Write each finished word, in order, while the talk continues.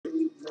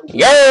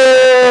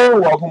Yo!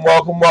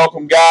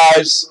 Welcome,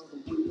 guys.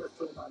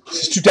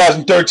 This is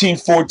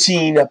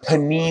 2013-14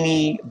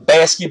 Panini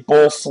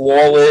Basketball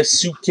Flawless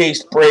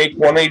Suitcase Break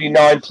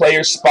 189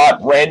 player spot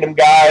random,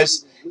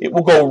 guys. It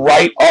will go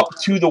right up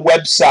to the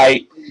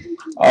website.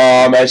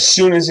 As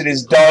soon as it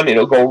is done,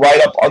 it'll go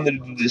right up under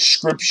the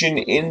description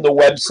in the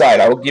website.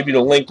 I will give you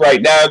the link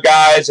right now,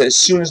 guys. As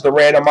soon as the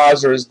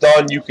randomizer is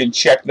done, you can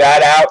check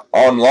that out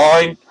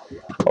online.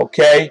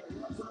 Okay?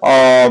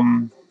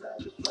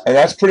 And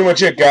that's pretty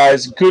much it,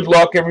 guys. Good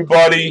luck,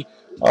 everybody.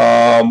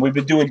 We've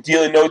been doing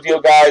Deal or No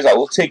Deal, guys. I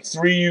will take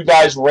 3 of you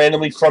guys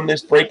randomly from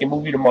this break and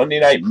move you to Monday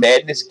Night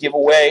Madness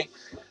giveaway.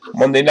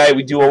 Monday night,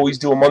 we always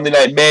do a Monday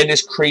Night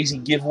Madness crazy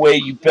giveaway.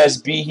 You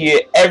best be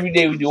here. Every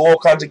day we do all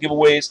kinds of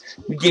giveaways.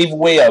 We gave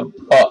away a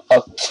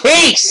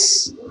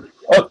case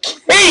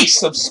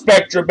of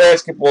Spectra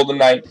basketball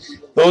tonight.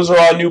 Those are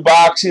our new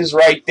boxes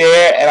right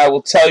there. And I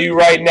will tell you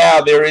right now,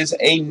 there is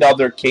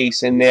another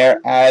case in there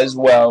as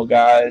well,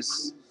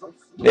 guys.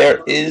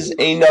 There is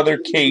another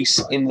case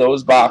in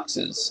those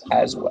boxes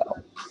as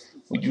well.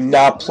 We do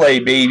not play,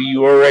 baby.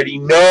 You already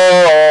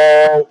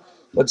know.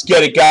 Let's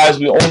get it, guys.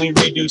 We only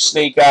redo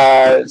Snake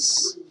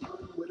Eyes.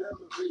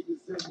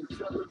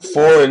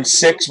 4 and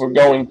 6. We're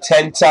going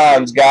 10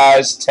 times,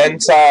 guys. 10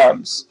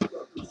 times.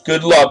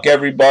 Good luck,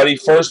 everybody.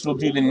 First, we'll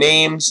do the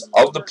names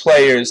of the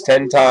players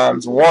 10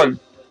 times. 1,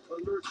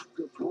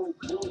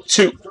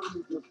 2,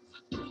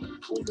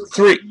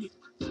 3,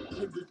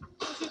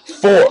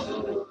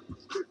 4,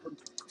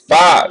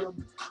 5,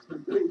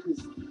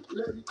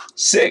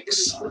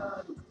 6,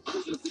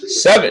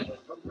 7,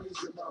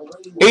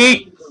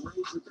 8,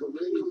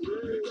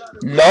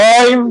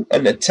 9,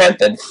 and the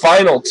 10th and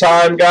final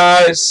time,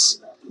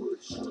 guys.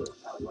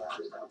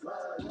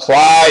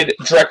 Clyde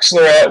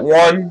Drexler at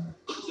 1.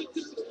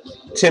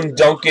 Tim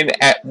Duncan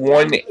at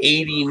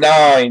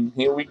 189.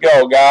 Here we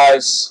go,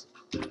 guys.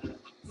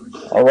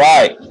 All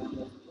right.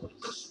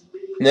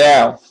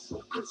 Now,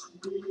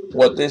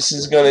 what this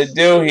is going to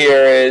do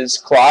here is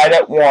Clyde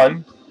at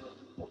 1.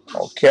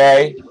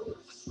 Okay.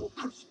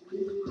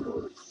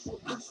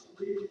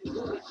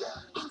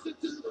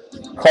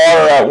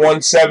 Carter at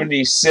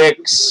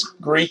 176.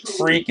 Greek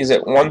Freak is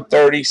at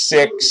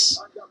 136.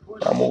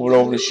 I'll move it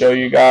over to show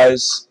you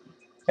guys.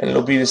 And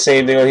it'll be the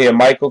same thing on here.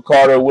 Michael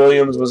Carter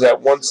Williams was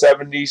at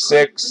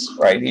 176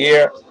 right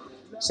here.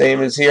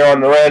 Same as here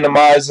on the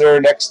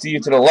randomizer next to you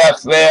to the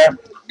left there.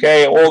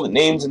 Okay, all the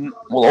names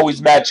will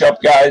always match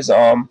up, guys.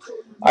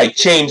 I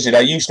changed it. I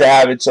used to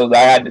have it so that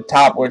I had the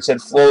top where it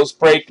said Flawless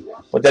Break,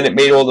 but then it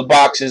made all the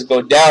boxes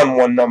go down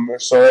one number,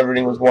 so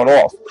everything was one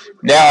off.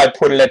 Now I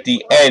put it at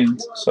the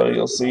end, so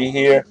you'll see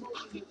here,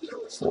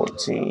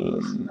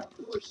 14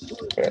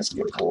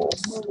 Basketball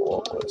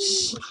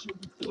Flawless.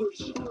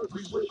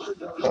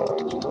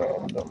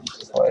 Random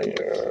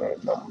player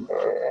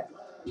number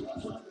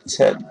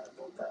 10.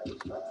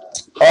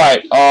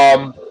 Alright,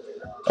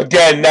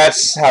 again,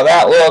 that's how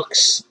that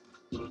looks.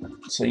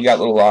 So you got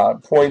little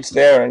points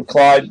there, and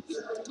Clyde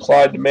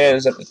DeMann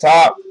is at the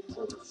top.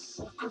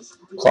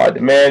 Clyde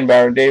DeMann,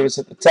 Baron Davis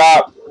at the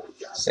top.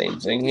 Same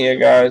thing here,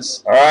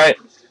 guys. Alright.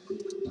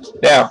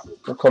 Now,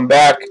 we'll come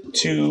back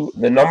to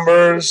the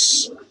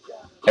numbers.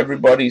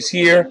 Everybody's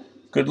here.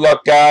 Good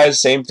luck, guys.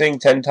 Same thing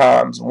 10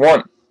 times.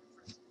 1.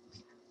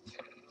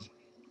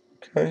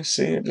 Okay,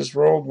 see, it just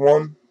rolled.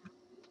 1,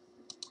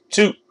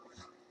 2,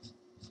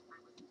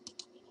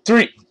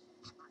 3,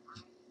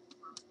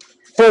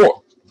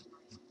 4,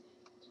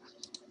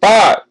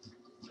 5,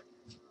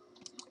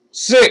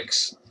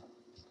 6,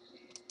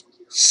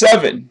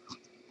 7,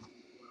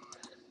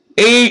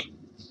 8,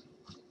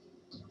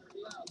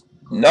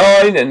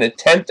 9, and the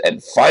 10th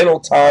and final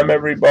time,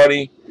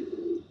 everybody.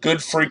 Good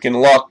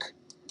freaking luck.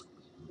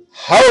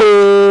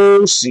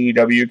 Ho!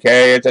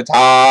 CWK at the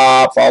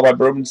top, followed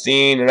by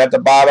Rubenstein, and at the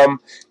bottom,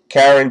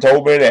 Karen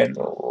Tobin and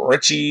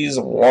Richie's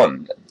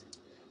 1.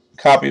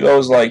 Copy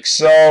those like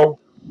so.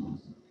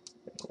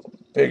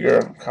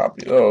 Bigger,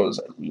 copy those,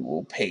 and we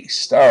will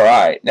paste.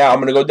 Alright, now I'm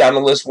going to go down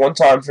the list one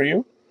time for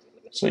you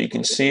so you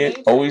can see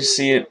it. Always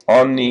see it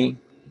on the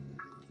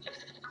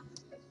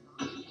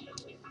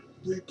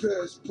 3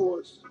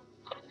 passports,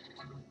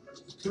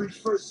 3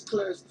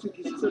 first-class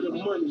tickets to the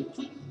money,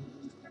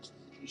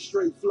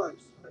 straight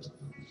flights.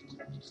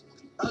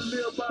 I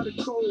live by the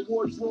cold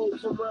wardrobe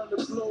from around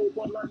the globe.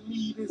 All I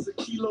need is a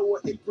kilo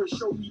of apron,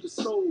 show me the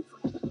stove.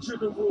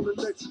 Driven roll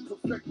electric,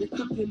 perfected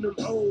cooking them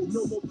old.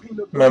 No more peanut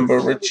butter. Remember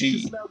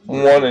Richie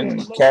 1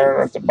 and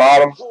Karen at the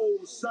bottom.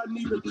 I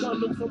need a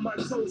condom for my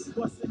toes.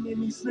 Busting in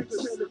these niggas,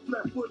 standing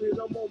flat-footed,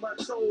 I'm on my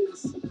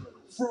toes.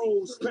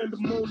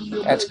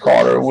 That's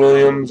Carter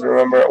Williams,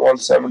 remember, at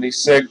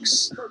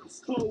 176.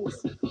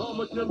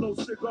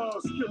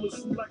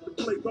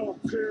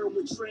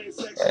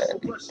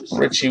 And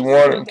Richie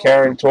 1 and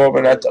Karen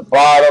Tobin at the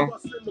bottom.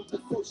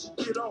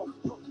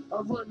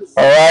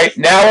 Alright,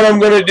 now what I'm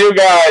going to do,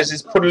 guys,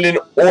 is put it in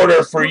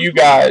order for you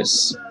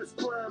guys.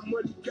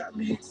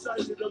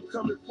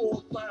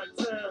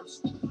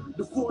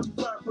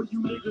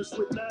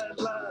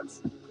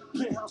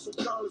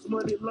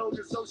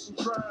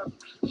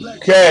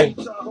 Okay.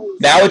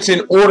 Now it's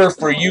in order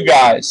for you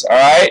guys,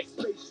 alright?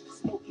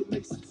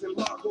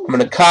 I'm going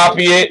to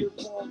copy it.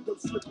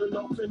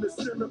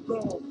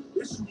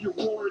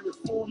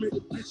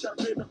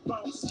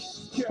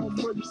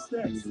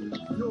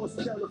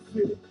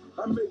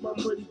 I make my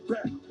money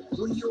back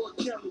when your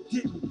account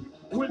didn't.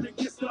 When it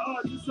gets to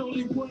us, it's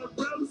only one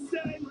brother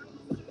saying.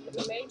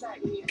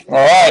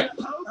 Alright.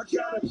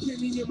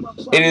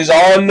 It is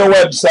on the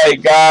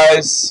website,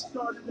 guys.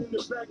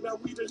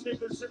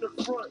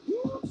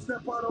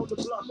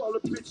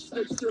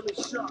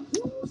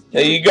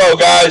 There you go,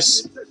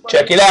 guys.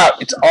 Check it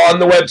out. It's on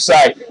the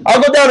website.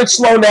 I'll go down and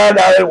slow down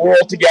now that we're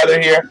all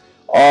together here.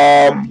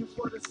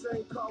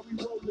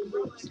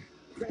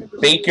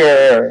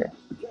 Baker.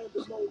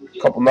 A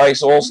couple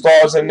nice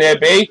all-stars in there,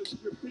 Bake.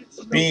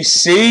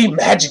 BC,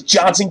 Magic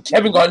Johnson,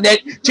 Kevin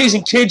Garnett,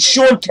 Jason Kidd,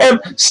 Sean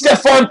Kemp,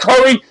 Stephon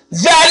Curry.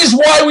 That is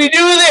why we do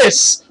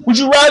this. Would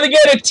you rather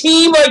get a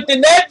team like the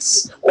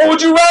Nets, or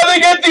would you rather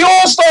get the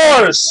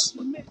All-Stars?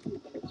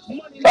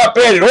 Not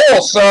bad at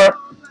all, sir.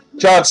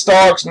 John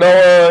Starks,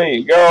 Noah, there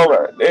you go.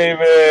 Barrett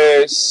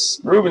Davis,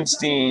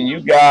 Rubenstein, you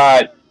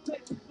got.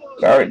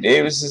 Barrett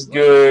Davis is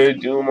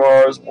good.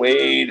 Dumars,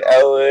 Wade,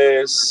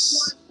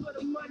 Ellis.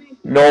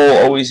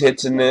 Noel always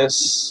hits in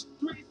this.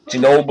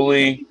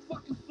 Ginobili.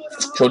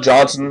 Joe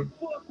Johnson,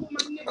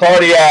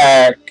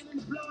 Cardiac,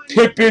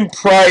 Pippen,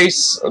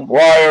 Price,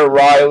 Aguirre,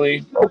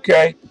 Riley.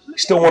 Okay,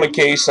 still won a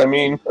case. I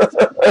mean,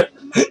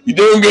 you're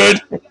doing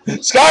good.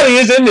 Scotty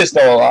is in this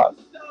though a lot.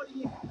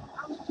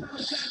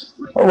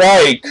 All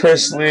right,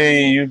 Chris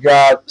Lee, you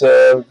got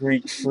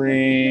Greek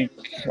Freak.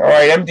 All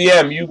right,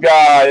 MDM, you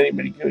got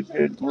anybody good?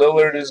 Good.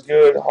 Lillard is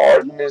good.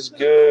 Harden is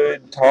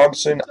good.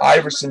 Thompson,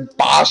 Iverson,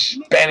 Bosch,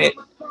 Bennett.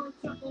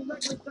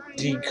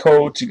 D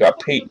Coach, you got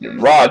Peyton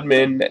and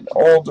Rodman and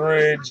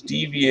Aldridge,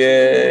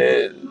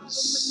 Devious.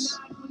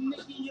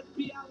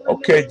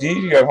 Okay, D,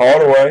 you got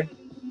Hardaway.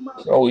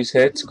 Always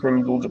hits. Kareem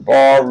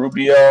Abdul-Jabbar,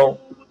 Rubio.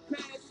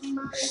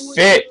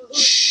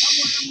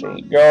 Fitch. There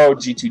you go.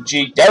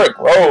 G2G. Derrick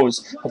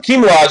Rose.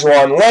 Hakeem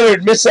Olajuwon,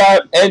 Leonard,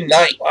 Millsap, and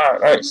Knight. Wow,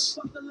 nice.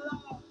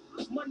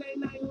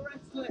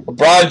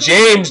 LeBron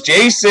James,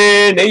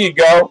 Jason. There you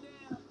go.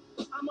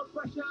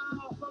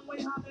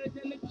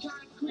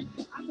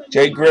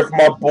 Jay Griff,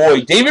 my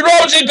boy. David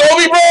Robinson,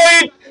 Kobe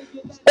Bryant,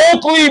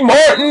 Oakley,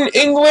 Martin,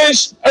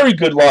 English. Very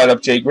good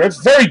lineup, Jay Griff.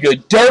 Very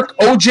good. Dirk,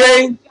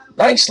 OJ.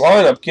 Nice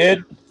lineup,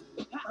 kid.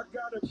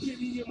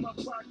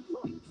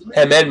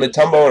 MN,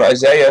 Mutombo, and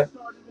Isaiah.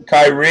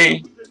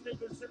 Kyrie.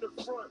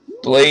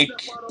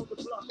 Blake.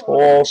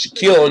 Paul.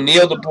 Shaquille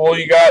O'Neal, the Paul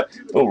you got.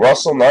 Bill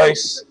Russell,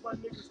 nice.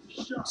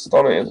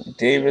 Stunning.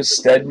 Davis,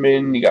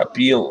 Stedman. You got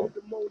Beal.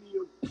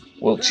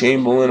 Will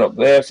Chamberlain up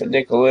there for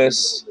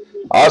Nicholas.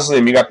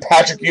 Oslim, you got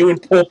Patrick Ewing,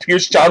 Paul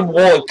Pierce, John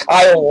Wall, and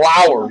Kyle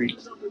Lowry.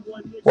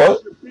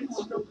 What?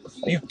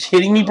 Are you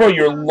kidding me, bro?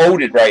 You're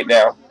loaded right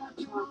now.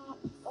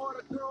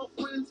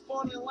 Where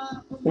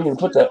are you going to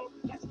put that?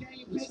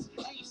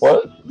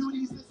 What? I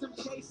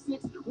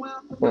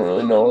don't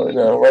really know right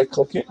now. Right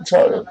click it and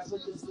try it.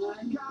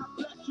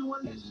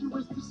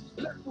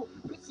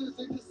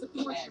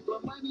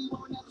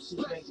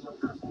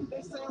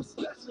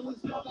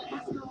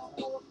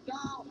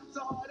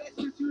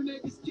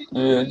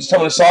 Yeah, just tell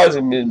me the size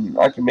and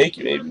I can make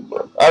it maybe,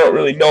 but I don't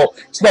really know.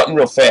 It's nothing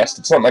real fast.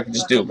 It's something I can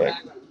just do, man.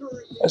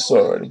 I saw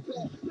it already.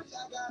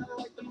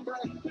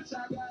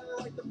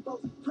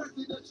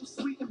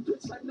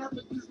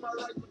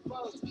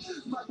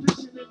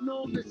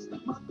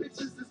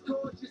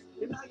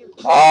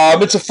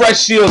 It's a fresh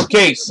sealed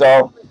case,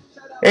 so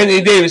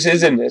Anthony Davis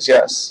is in this,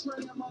 yes.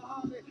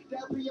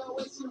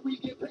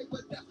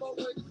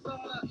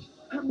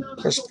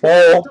 Chris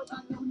Paul.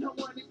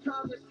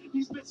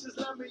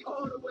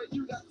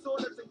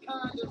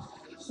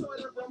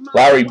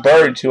 Larry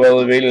Bird, too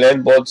elevated,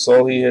 and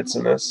Bledsoe, he hits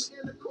in this.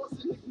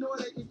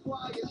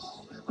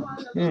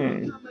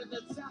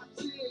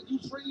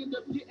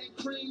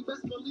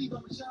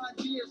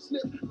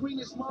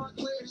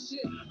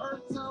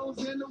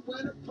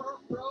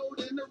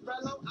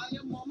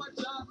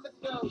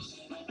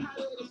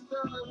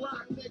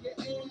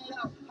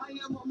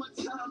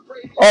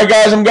 Alright,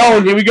 guys, I'm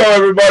going. Here we go,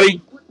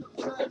 everybody.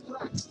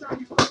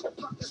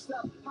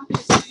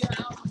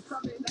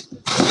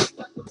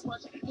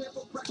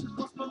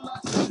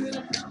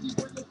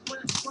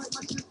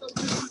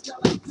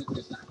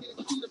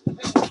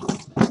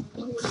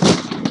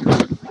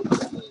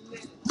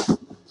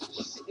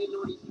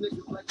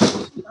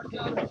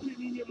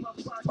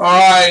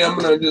 Alright, I'm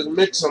going to just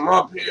mix them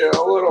up here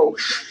a little.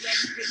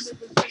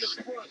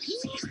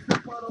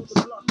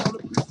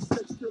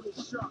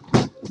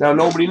 Now,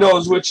 nobody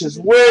knows which is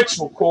which.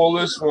 We'll call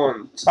this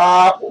one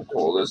top. We'll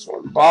call this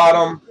one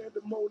bottom.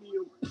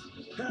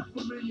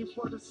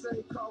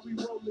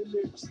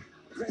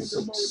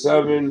 6,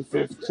 7,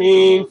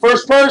 15.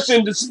 First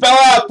person to spell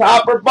out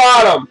top or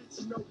bottom.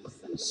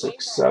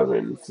 6,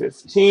 7,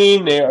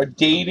 15. They are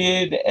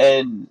dated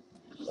and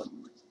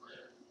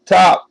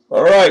top.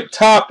 All right,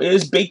 top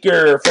is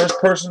Baker. First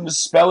person to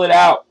spell it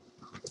out.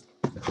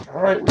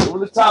 All right, we're doing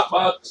the top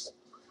box.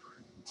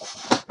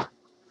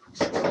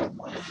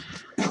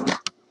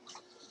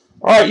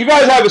 All right, you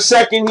guys have a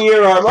second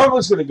here. I'm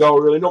just gonna go.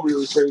 Really, nobody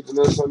really trades in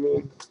this. I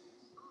mean,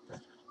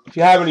 if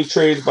you have any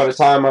trades by the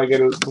time I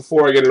get it,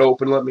 before I get it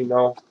open, let me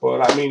know.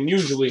 But I mean,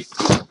 usually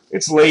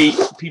it's late.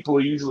 People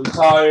are usually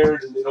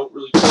tired and they don't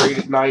really trade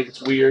at night.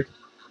 It's weird.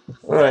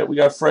 All right, we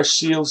got fresh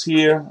seals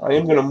here. I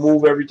am gonna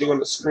move everything on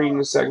the screen in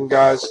a second,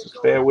 guys.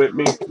 Just bear with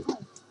me.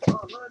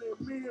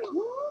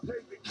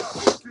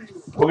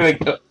 We're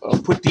gonna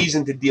put these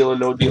into Deal or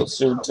No Deal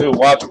soon too.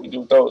 Watch what we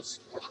do with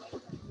those.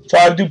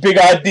 Try to do big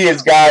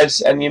ideas,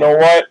 guys, and you know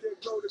what?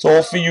 It's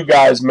all for you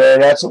guys, man.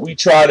 That's what we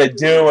try to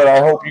do, and I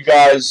hope you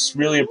guys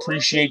really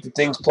appreciate the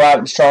things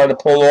Platinum's trying to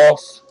pull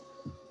off.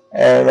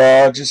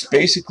 And just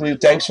basically,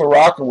 thanks for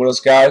rocking with us,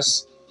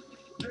 guys.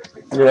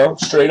 You know,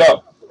 straight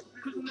up.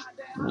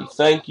 We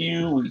thank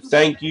you, we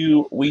thank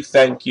you, we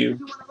thank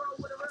you.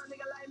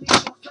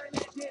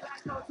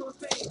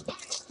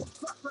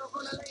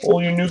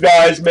 All you new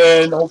guys,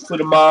 man, hopefully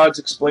the mods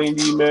explain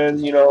to you,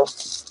 man, you know,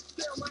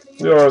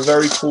 we are a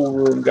very cool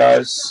room,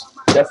 guys.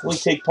 Definitely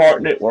take part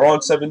in it. We're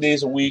on 7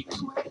 days a week.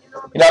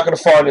 You're not going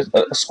to find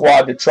a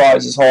squad that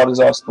tries as hard as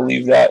us,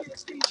 believe that.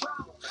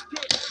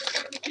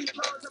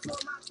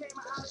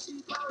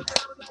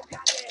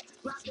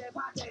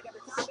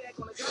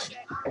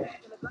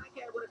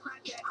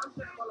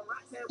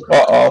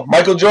 Uh-oh.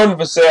 Michael Jordan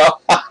for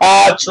sale.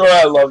 Haha, Troy,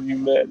 I love you,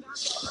 man.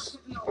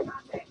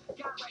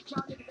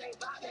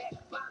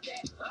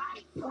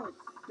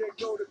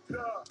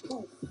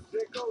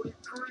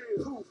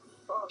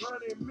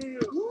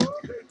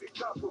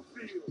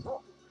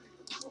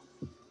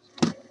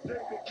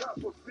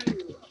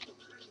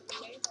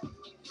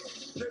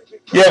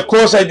 Yeah, of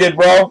course I did,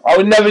 bro. I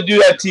would never do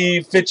that to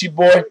you, Fitchy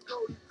boy.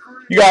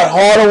 You got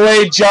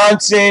Hardaway,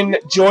 Johnson,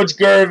 George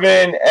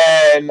Gervin,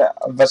 and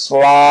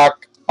Vaslak,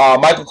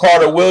 Michael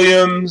Carter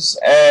Williams,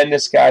 and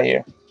this guy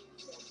here.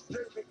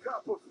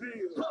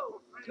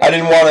 I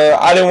didn't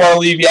want to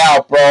leave you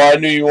out, bro. I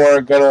knew you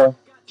weren't gonna,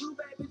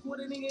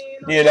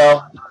 you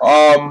know.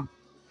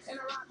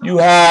 You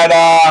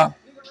had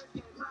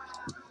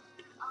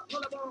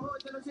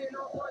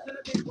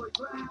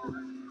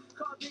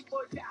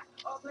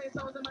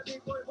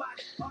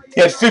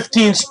you had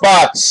 15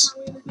 spots.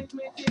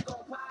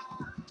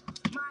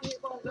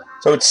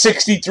 So it's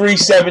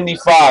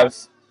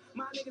 63-75.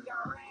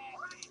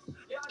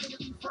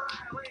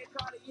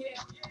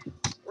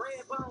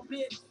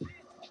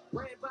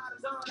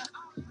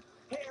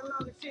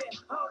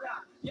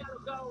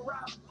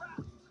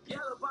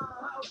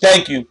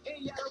 Thank you.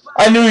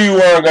 I knew you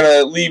weren't going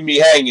to leave me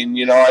hanging,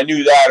 you know. I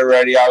knew that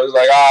already. I was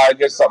like, I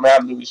guess something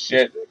happened to his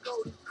shit.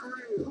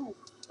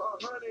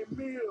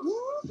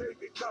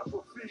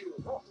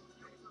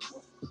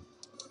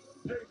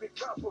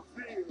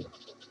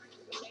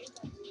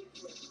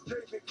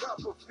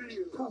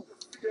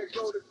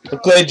 I'm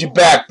glad you're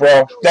back,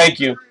 bro. Thank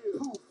you.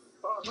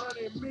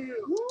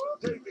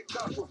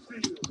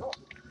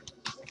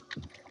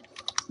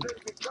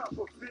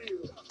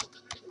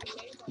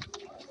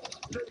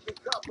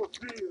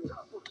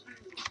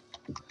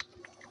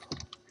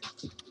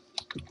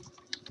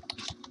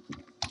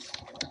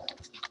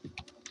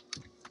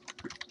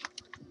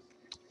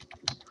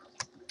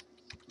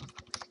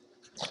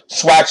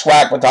 Swag,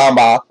 swag,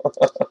 Matamba.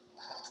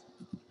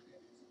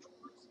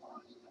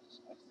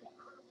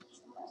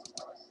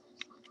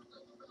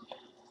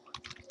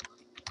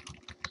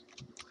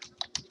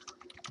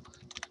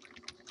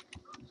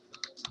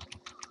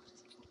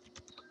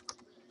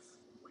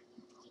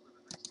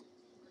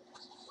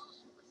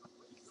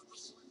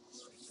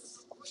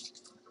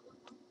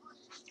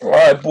 All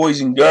right,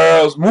 boys and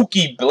girls.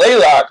 Mookie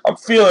Blaylock. I'm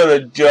feeling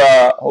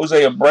a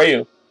Jose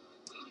Abreu.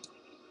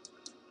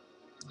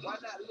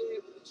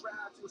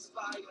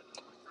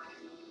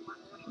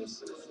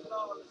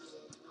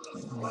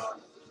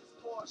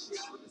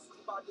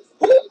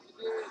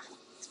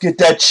 Get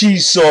that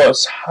cheese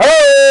sauce.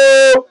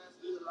 Oh!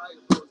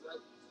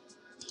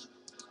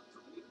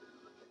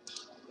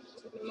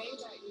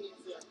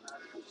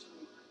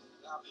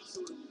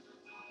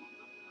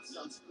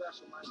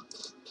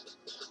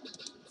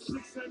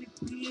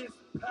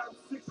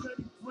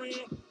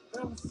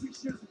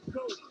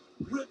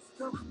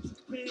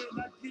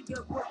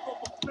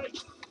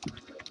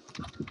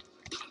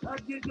 I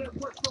get that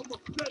work on my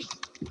face.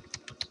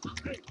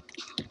 Hey,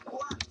 boy,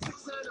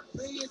 600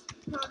 million,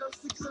 kind of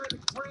 600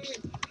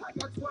 grand. I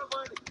got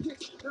 1,200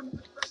 kicks, them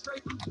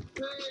straight from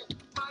Japan.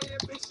 My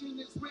ambition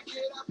is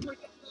wicked, I put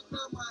that thing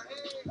on my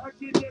head. I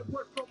get that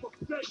work on my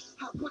face.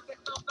 I put that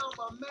thing on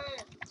my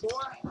man.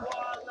 Boy,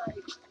 like,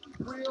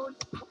 real,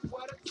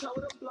 what I told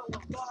him,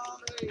 blowing ball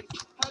haze.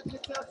 I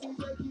just tell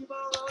CJ, keep on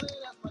rolling,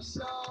 that's my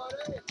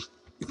shorty.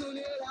 Send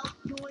it out,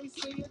 you ain't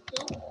see it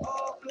through.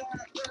 All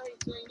black,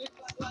 everything, it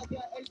like an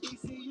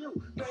HBCU.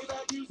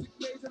 Playback music,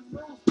 major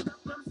moves.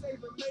 I'm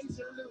saving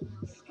major loot.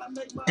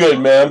 Good,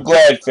 man. I'm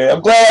glad, fam.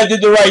 I'm glad I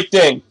did the right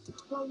thing.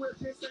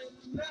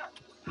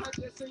 I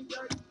just ain't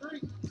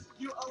 33.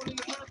 You only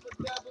have the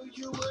devil,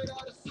 you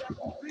without a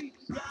second beat.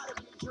 Gotta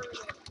be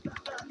dreaming.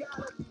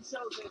 Gotta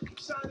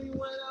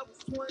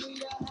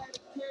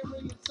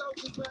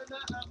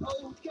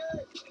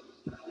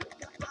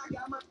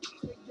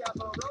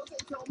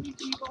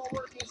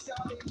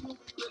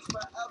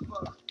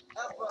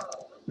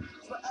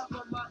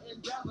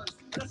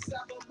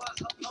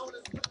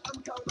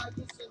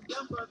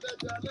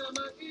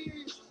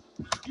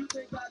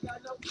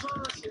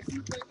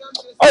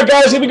Alright,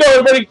 guys, here we go,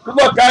 everybody. Good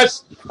luck,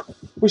 guys.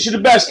 Wish you the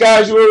best,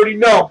 guys. You already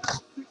know.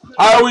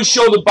 I always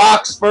show the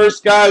box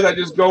first, guys. I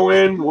just go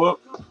in. Whoop.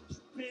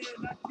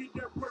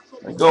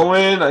 I go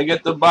in. I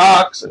get the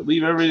box. I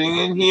leave everything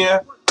in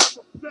here.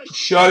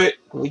 Shut it.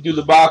 We do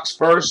the box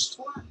first.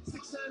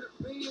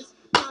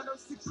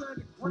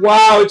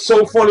 Wow, it's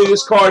so funny.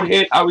 This card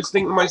hit. I was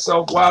thinking to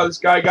myself, wow, this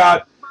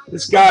guy,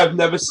 I've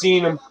never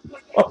seen him.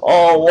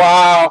 Oh,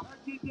 wow.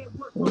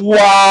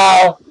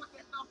 Wow.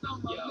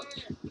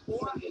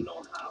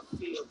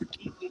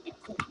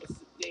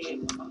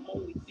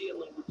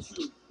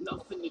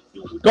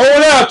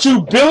 Going out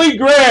to Billy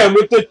Graham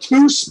with the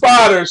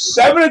 2-spotter,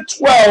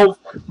 7-12.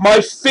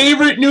 My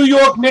favorite New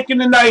York Knick in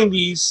the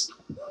 90s,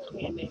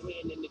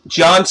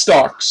 John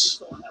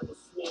Starks.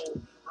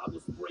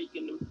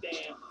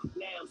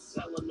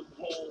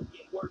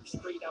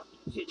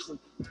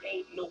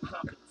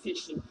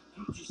 You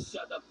just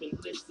shut up and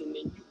listen,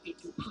 and you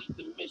can complete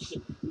the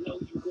mission. Know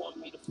you want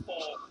me to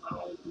fall. I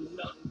don't do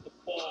nothing but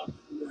ball.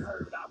 You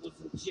heard I was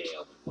in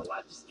jail. Well,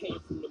 I just came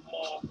from the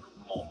mall.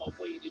 I'm on my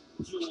way to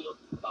the jeweler.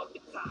 About to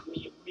cop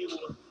me a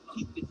mule.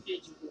 Keep the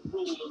digital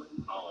ruler.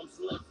 Arms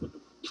length for the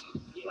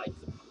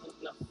lights.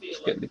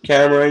 Get the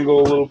camera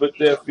angle a little bit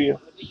there for you.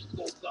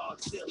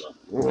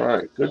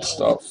 Alright, good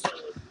stuff.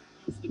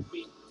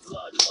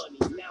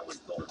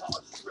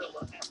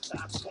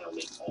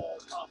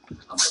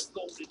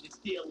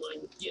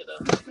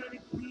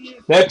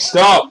 Next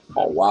up,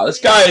 oh wow, this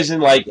guy is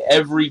in like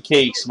every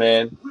case,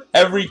 man.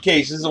 Every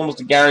case. This is almost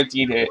a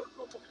guaranteed hit.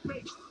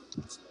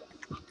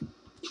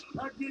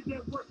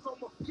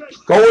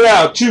 Going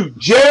out to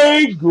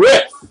Jay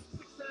Griff.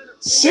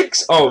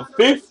 6 of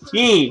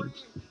 15.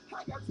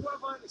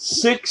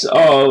 6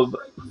 of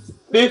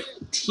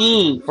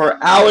 15 for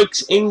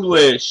Alex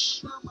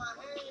English.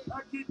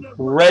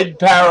 Red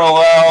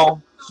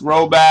parallel.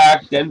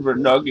 Throwback. Denver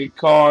Nugget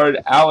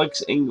card.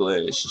 Alex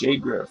English. Jay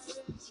Griff.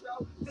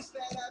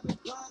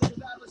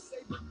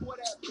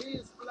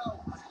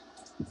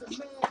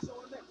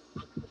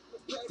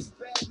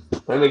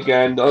 And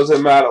again,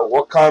 doesn't matter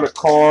what kind of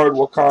card,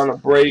 what kind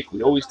of break,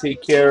 we always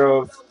take care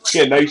of.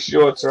 Yeah, nice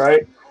shorts,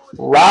 right?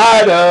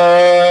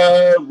 Riders.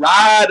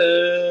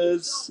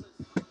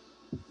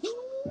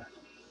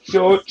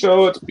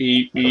 Shorts,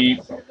 beep,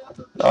 beep.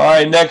 All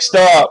right, next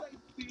up.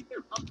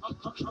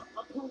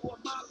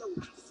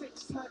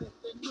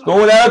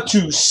 Going out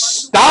to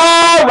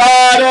Star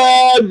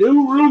Rider,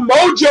 New Room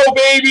Mojo,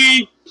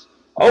 baby.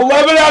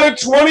 11 out of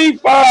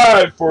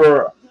 25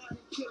 for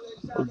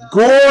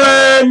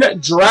Goran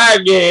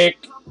Dragic.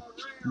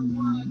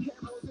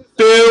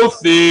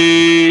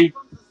 Filthy.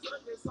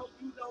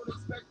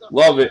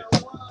 Love it.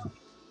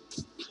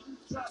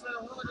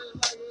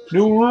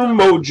 New Room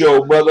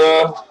Mojo,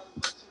 brother.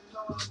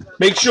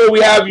 Make sure we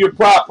have your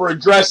proper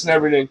address and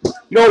everything.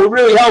 You know, it would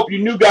really help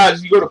you new guys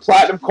if you go to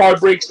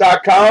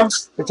PlatinumCardBreaks.com.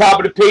 The top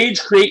of the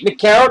page, create an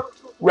account,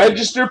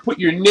 register, put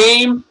your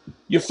name,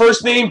 your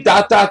first name, ...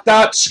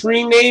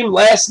 screen name,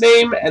 last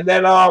name, and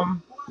then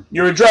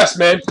your address,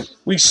 man.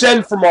 We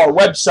send from our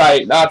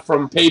website, not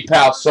from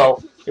PayPal,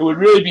 so it would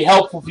really be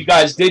helpful if you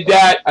guys did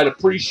that. I'd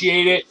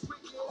appreciate it.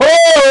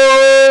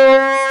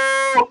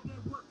 Oh!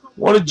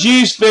 One of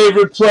G's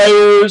favorite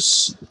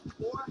players,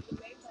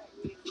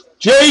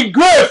 Jay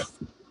Griff.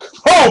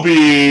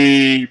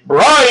 Kobe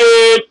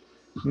Bryant.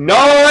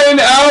 9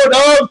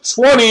 out of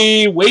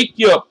 20. Wake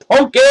your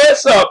punk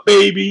ass up,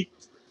 baby.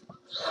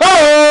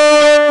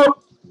 Oh!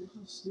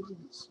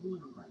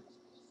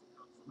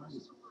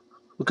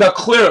 Look how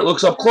clear it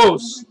looks up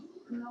close.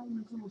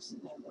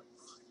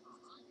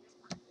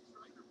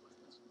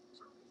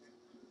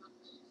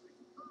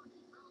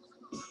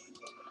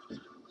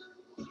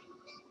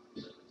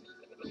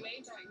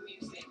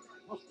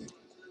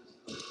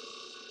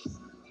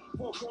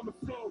 Walk on the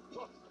floor,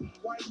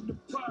 white in the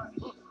pot,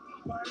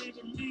 by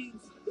any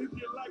means, if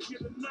you like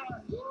it or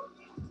not.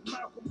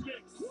 Malcolm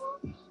X,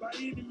 by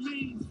any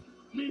means,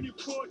 meaning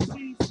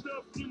 14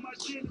 stuffed in my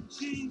denim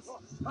jeans.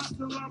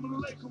 Assalamu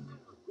alaikum,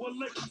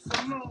 walaikum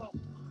salam.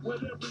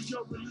 Whatever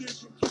your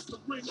religion, kiss the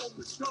ring on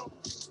the dome.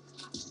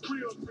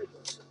 Real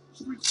nigga,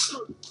 street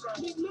certified.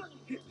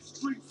 Hit the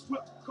streets,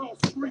 what call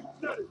street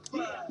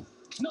 35.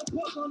 No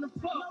pork on the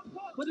floor,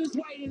 but it's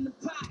white in the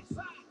pot.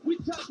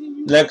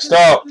 Next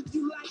up,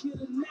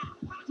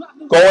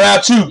 going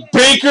out to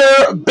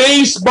Baker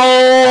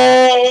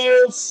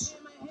Baseballs.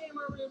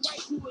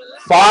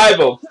 5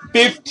 of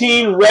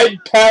 15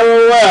 red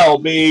parallel,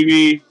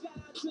 baby.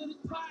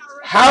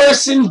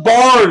 Harrison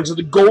Barnes of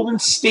the Golden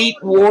State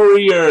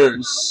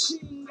Warriors.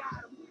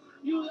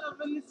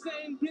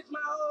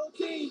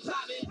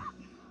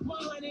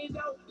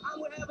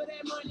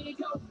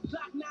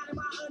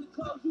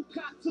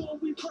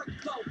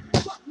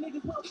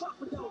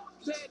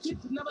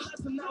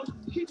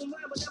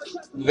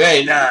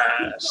 Very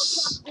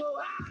nice.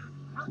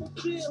 I'm a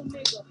real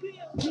nigga.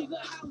 He's a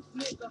house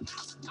nigga.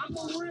 I'm a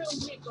real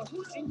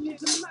nigga. And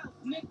he's a mouth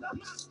nigga.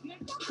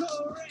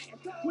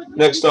 Correct.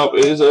 Next up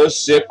is a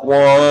sick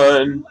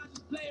one.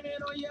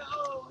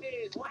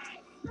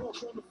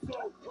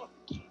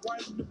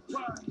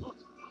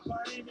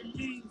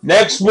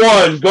 Next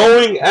one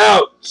going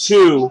out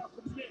to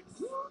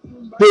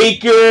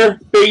Baker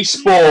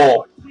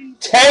Baseball.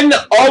 10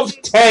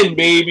 of 10,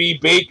 baby.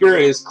 Baker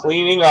is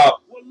cleaning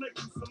up.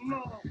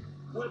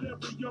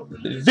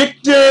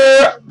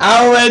 Victor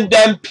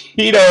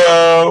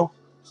Alendampito.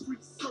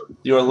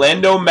 The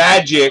Orlando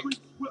Magic.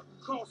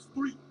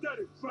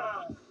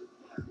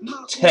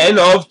 10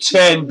 of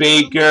 10,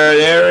 Baker.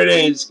 There it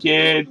is,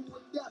 kid.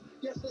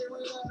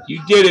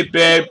 You did it,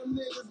 babe.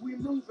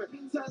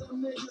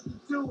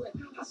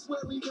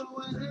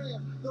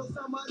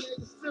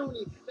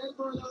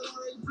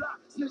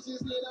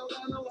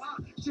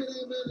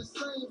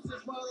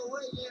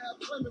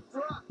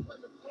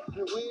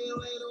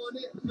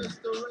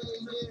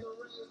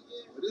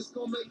 This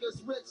gonna make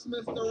us rich,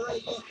 Mr.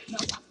 Reagan.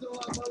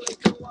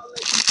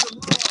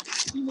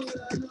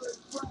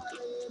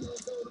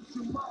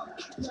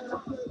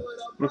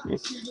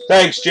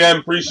 Thanks, Jem.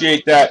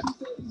 Appreciate that.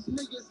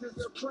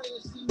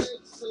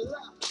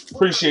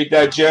 Appreciate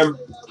that, Jem.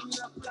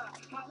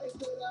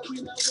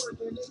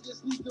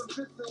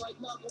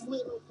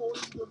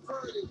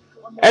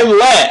 And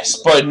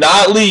last but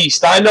not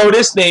least, I know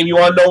this name. You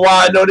want to know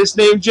why I know this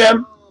name,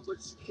 Jem?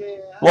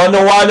 You want to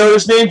know why I know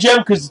this name, Jem?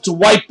 Because it's a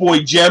white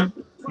boy, Jem.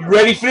 You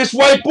ready for this,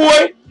 white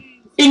boy?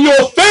 In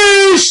your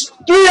face!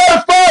 3 out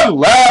of 5,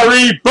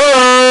 Larry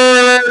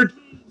Bird!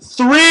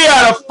 3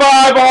 out of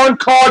 5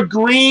 on-card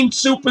green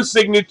super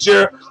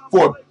signature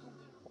for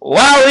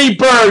Larry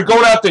Bird.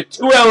 Going out to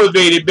 2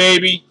 elevated,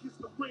 baby.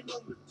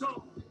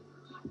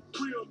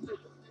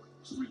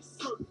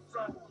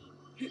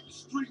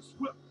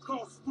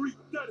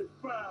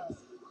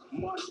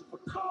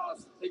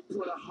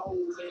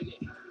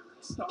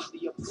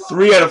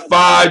 Three out of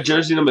 5,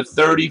 jersey number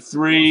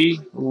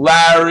 33,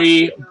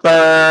 Larry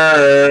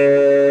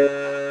Bird.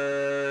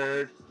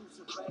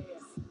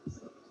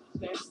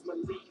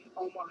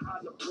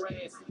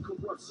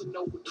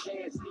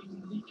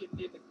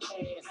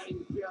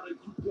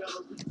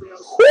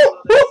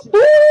 Woo,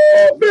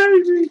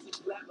 baby.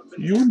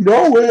 You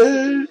know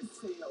it.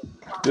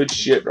 Good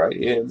shit right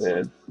here,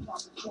 man.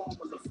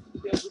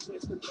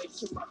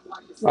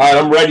 Alright,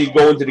 I'm ready to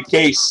go into the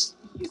case.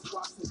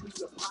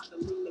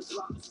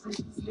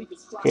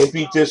 Can't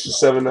beat this for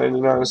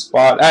 $7.99 a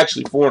spot.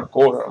 Actually, 4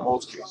 1/4 on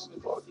most cases.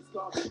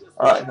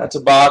 Alright, that's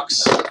a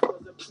box.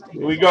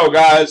 Here we go,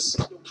 guys.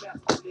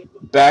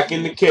 Back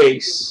in the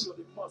case.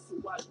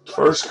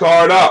 First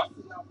card up.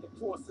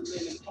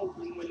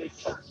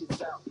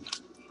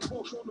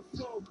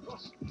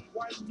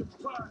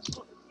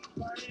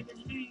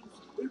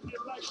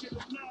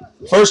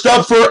 First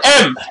up for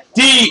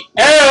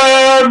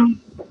MDM.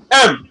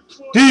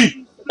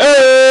 MDM.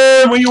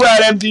 Where you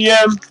at,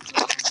 MDM?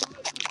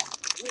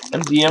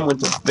 MDM went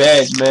to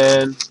bed,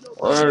 man.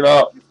 Word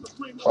up.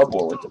 Our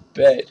boy went to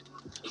bed.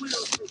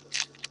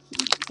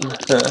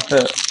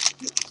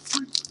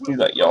 He's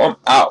like, yo, I'm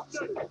out.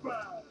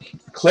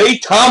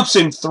 Klay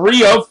Thompson,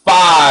 3 of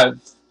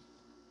 5.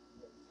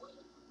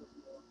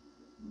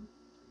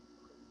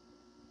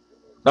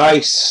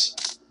 Nice.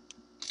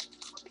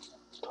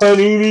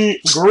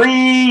 Panini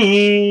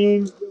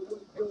Green.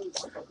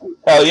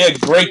 Hell yeah,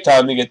 great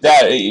time to get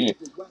that. You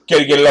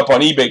gotta get it up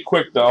on eBay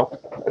quick, though.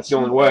 That's the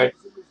only way.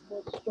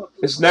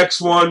 This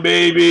next one,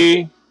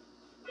 baby.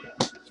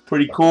 It's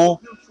pretty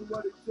cool.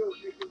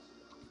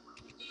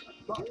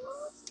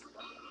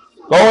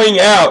 Going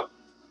out.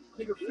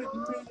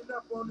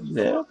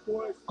 Yeah.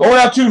 Going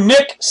out to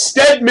Nick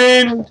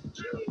Stedman.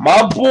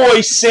 My boy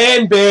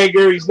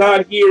Sandbagger. He's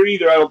not here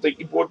either. I don't think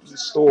he bought to the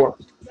store.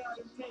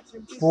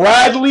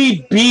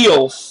 Bradley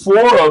Beal,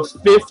 4 of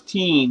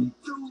 15.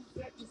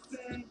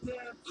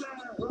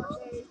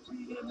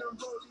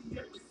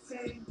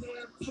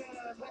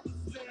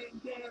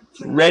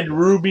 Red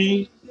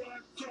Ruby.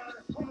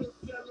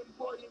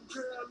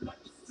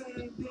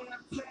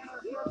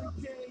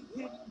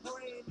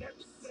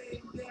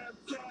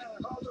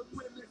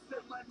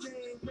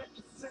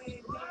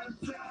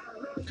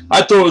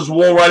 I thought it was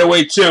Wall right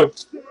away, too.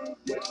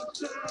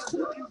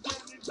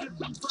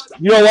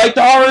 You don't like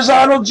the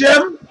horizontal,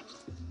 Jim?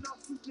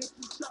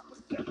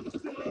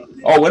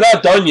 Oh, we're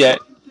not done yet.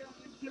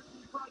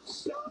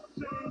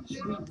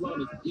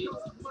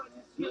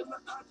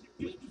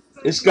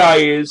 This guy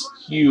is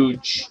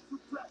huge.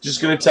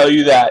 Just going to tell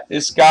you that.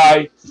 This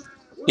guy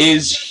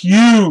is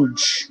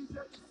huge.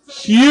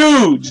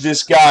 Huge,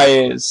 this guy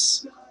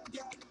is.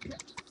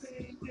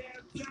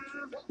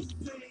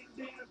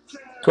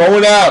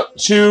 Going out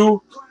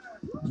to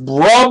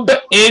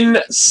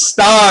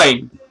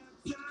Brubinstein.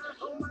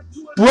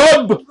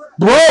 Brub.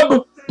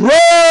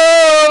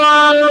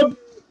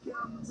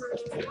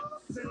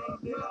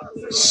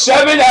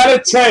 7 out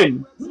of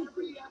 10.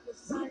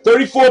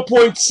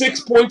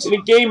 34.6 points in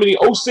a game in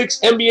the 06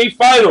 NBA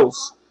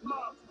Finals.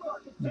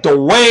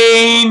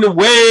 Dwayne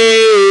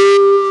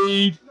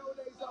Wade.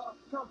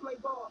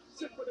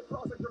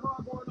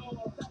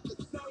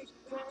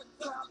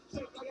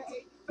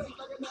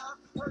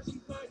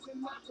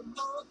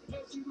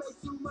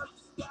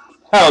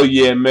 Hell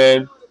yeah,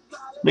 man.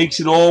 Makes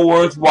it all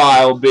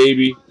worthwhile,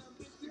 baby.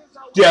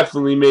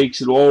 Definitely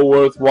makes it all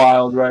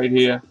worthwhile right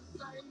here.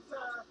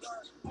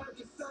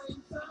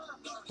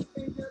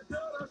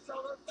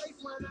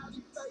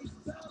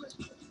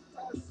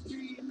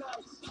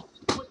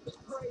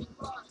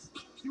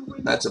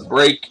 That's a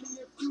break.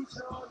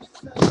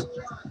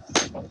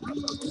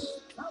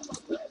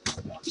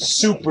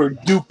 Super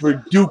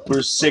duper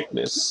duper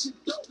sickness.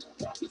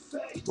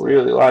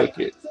 Really like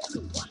it.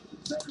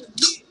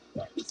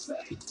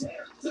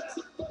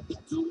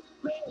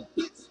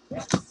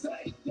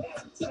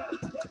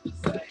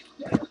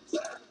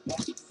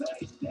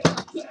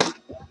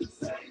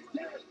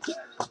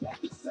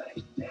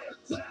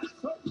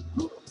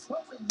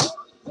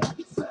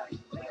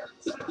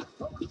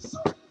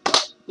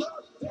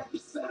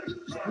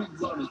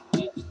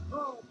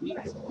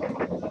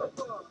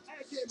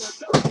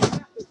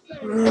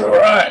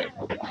 Alright.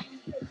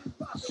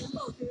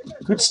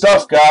 Good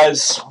stuff,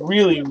 guys.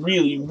 Really,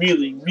 really,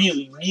 really,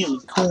 really, really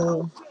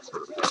cool.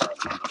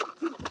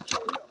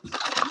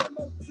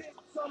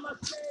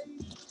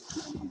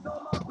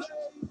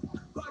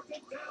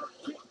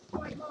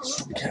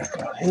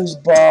 His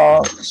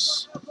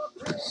box.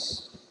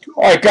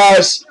 Alright,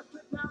 guys.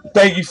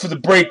 Thank you for the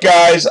break,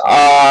 guys.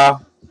 Oh,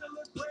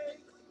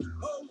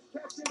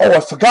 I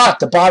forgot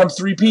the bottom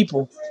 3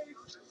 people.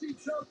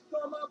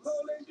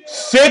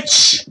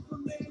 Fitch,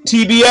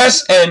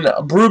 TBS, and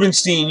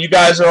Brubenstein. You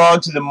guys are on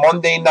to the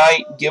Monday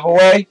night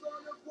giveaway.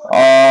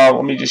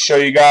 Let me just show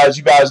you guys.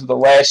 You guys were the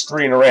last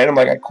 3 in a random,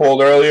 like I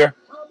called earlier.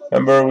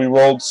 Remember, we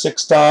rolled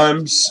 6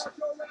 times.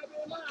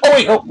 Oh,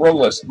 wait. Oh, wrong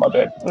list. My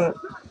bad.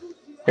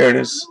 Here it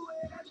is.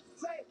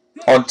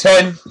 On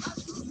 10.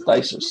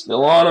 Dice are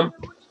still on them.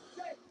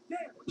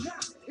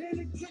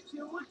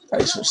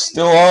 Dice are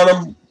still on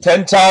them.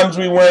 10 times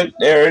we went.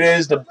 There it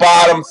is. The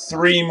bottom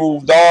 3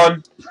 moved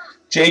on.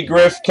 Jay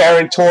Griff,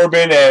 Karen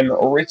Torben, and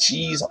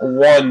Richie's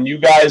 1. You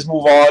guys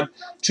move on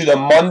to the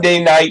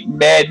Monday Night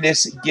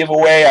Madness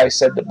giveaway. I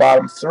said the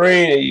bottom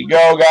 3. There you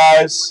go,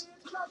 guys.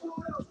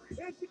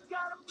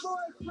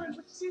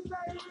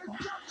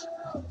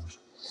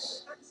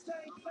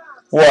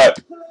 What?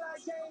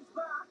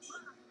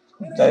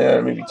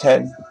 Maybe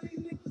 10.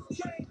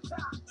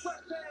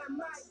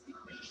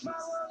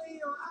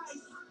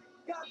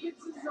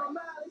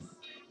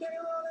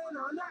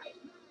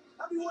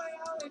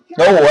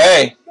 No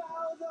way.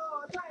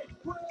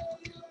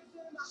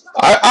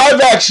 I've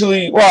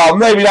actually, well,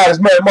 maybe not as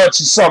much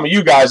as some of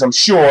you guys, I'm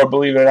sure,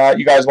 believe it or not.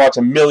 You guys watch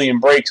a million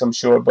breaks, I'm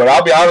sure. But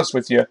I'll be honest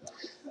with you.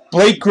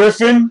 Blake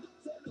Griffin,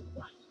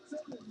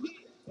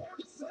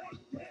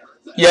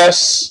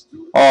 yes.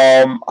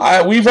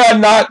 We've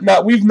not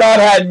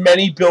had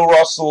many Bill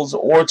Russells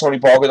or Tony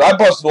Parkers. I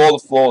busted all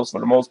the floors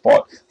for the most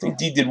part. I think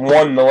D did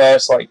 1 in the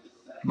last like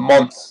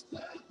month.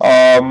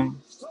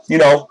 You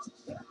know,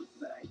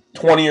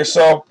 20 or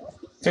so,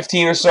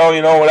 15 or so,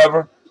 you know,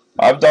 whatever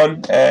I've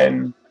done,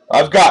 and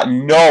I've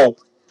gotten I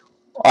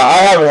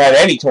haven't had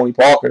any Tony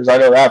Parkers. I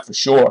know that for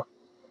sure.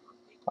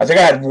 I think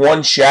I had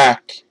 1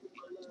 Shaq.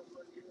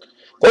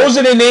 Those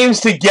are the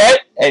names to get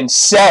and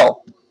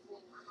sell.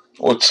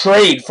 Or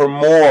trade for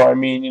more. I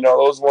mean, you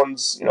know, those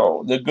ones, you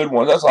know, the good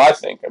ones. That's what I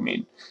think. I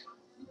mean,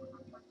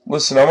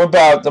 listen, I'm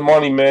about the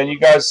money, man. You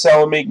guys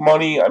sell and make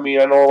money. I mean,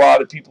 I know a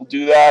lot of people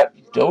do that.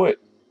 Do it.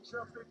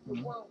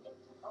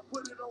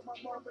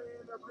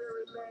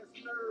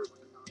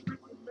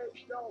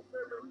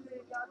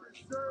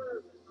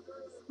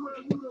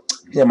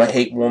 Yeah, I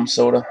hate warm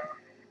soda.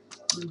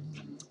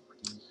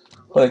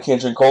 But I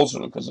can't drink cold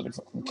soda because of the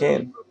fucking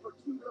can.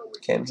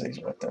 Can says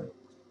right there.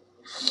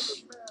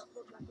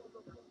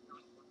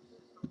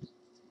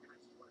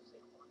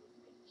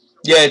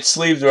 Yeah, it's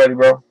sleeved already,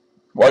 bro.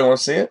 Why, you want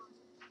to see it?